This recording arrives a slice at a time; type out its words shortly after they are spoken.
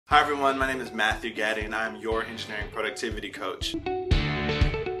Hi everyone, my name is Matthew Gaddy and I'm your engineering productivity coach.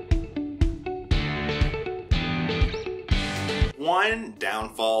 One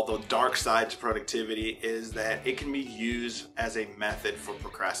downfall, the dark side to productivity, is that it can be used as a method for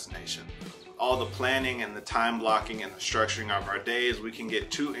procrastination. All the planning and the time blocking and the structuring of our days, we can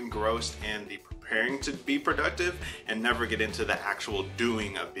get too engrossed in the preparing to be productive and never get into the actual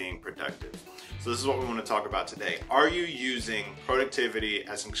doing of being productive. So this is what we want to talk about today. Are you using productivity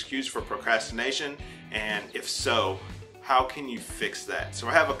as an excuse for procrastination? And if so, how can you fix that? So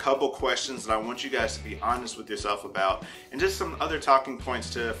I have a couple questions that I want you guys to be honest with yourself about, and just some other talking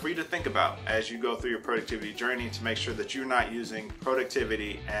points for you to think about as you go through your productivity journey to make sure that you're not using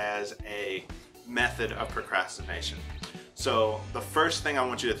productivity as a method of procrastination. So the first thing I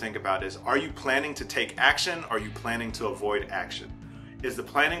want you to think about is, are you planning to take action or are you planning to avoid action? Is the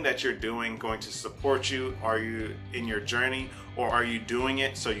planning that you're doing going to support you? Are you in your journey, or are you doing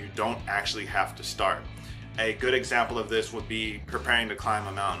it so you don't actually have to start? A good example of this would be preparing to climb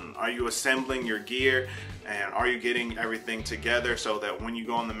a mountain. Are you assembling your gear and are you getting everything together so that when you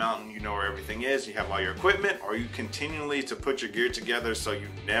go on the mountain you know where everything is, you have all your equipment, or are you continually to put your gear together so you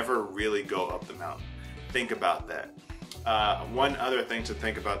never really go up the mountain? Think about that. One other thing to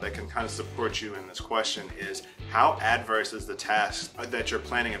think about that can kind of support you in this question is, how adverse is the task that you're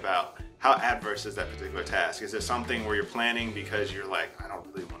planning about? How adverse is that particular task? Is it something where you're planning because you're like, I don't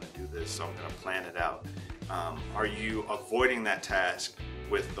really want to do this, so I'm going to plan it out? Are you avoiding that task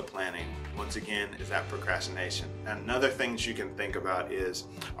with the planning? Once again, is that procrastination? Another thing that you can think about is,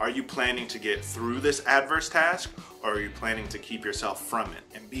 are you planning to get through this adverse task, or are you planning to keep yourself from it?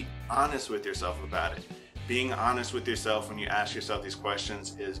 And be honest with yourself about it. Being honest with yourself when you ask yourself these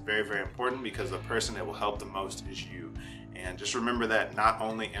questions is very, very important, because the person that will help the most is you. And just remember that not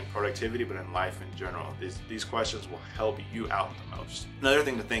only in productivity, but in life in general. These questions will help you out the most. Another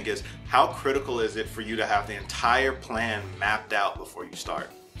thing to think is, how critical is it for you to have the entire plan mapped out before you start?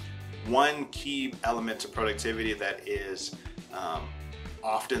 One key element to productivity that is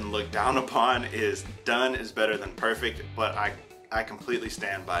often looked down upon is done is better than perfect, but I completely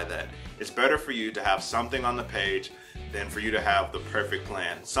stand by that. It's better for you to have something on the page than for you to have the perfect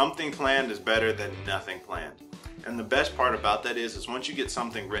plan. Something planned is better than nothing planned. And the best part about that is once you get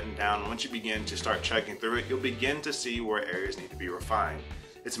something written down, once you begin to start checking through it, you'll begin to see where areas need to be refined.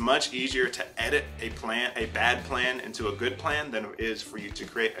 It's much easier to edit a bad plan into a good plan than it is for you to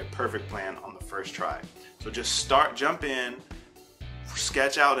create a perfect plan on the first try. So just jump in,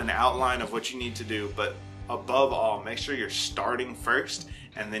 sketch out an outline of what you need to do, but above all, make sure you're starting first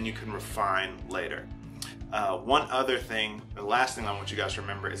and then you can refine later. One other thing, the last thing I want you guys to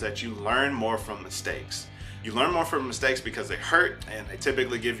remember, is that you learn more from mistakes. You learn more from mistakes because they hurt, and they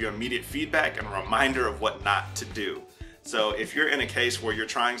typically give you immediate feedback and a reminder of what not to do. So if you're in a case where you're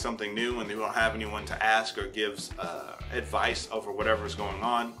trying something new and you don't have anyone to ask or give advice over whatever is going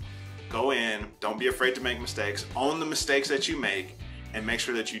on, go in, don't be afraid to make mistakes, own the mistakes that you make, and make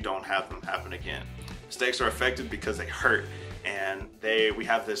sure that you don't have them happen again. Mistakes are effective because they hurt, and we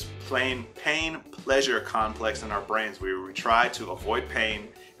have this pain-pleasure complex in our brains where we try to avoid pain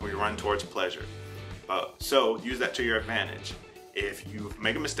and we run towards pleasure. So use that to your advantage. If you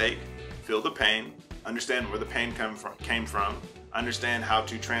make a mistake, feel the pain, understand where the pain came from, understand how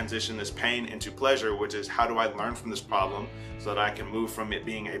to transition this pain into pleasure, which is, how do I learn from this problem so that I can move from it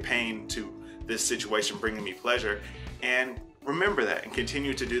being a pain to this situation bringing me pleasure, and remember that and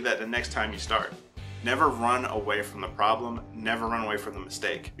continue to do that the next time you start. Never run away from the problem, never run away from the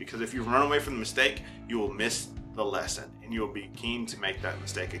mistake, because if you run away from the mistake, you will miss the lesson and you will be keen to make that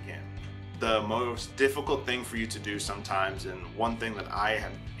mistake again. The most difficult thing for you to do sometimes, and one thing that I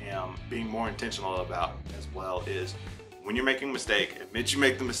am being more intentional about as well, is when you're making a mistake, admit you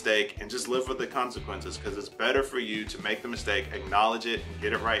make the mistake and just live with the consequences, because it's better for you to make the mistake, acknowledge it, and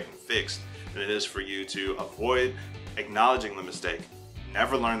get it right and fixed, than it is for you to avoid acknowledging the mistake,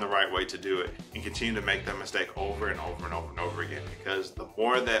 never learn the right way to do it, and continue to make that mistake over and over and over and over again. Because the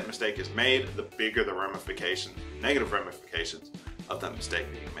more that mistake is made, the bigger the ramifications, negative ramifications of that mistake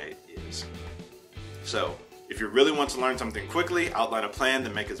being made is. So if you really want to learn something quickly, outline a plan to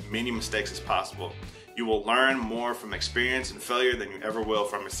make as many mistakes as possible. You will learn more from experience and failure than you ever will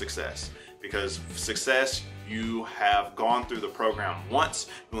from a success. Because success, you have gone through the program once,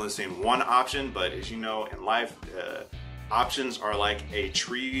 you've only seen one option, but as you know in life, options are like a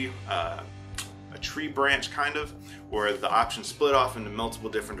tree branch kind of, where the options split off into multiple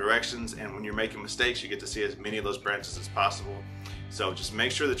different directions, and when you're making mistakes, you get to see as many of those branches as possible. So just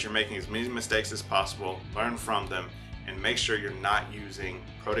make sure that you're making as many mistakes as possible, learn from them, and make sure you're not using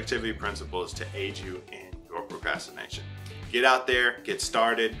productivity principles to aid you in your procrastination. Get out there, get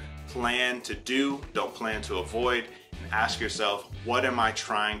started, plan to do, don't plan to avoid, and ask yourself, what am I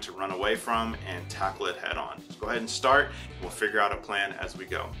trying to run away from, and tackle it head on. So go ahead and start, and we'll figure out a plan as we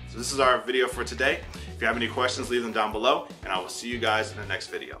go. So this is our video for today. If you have any questions, leave them down below, and I will see you guys in the next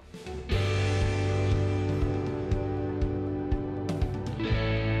video.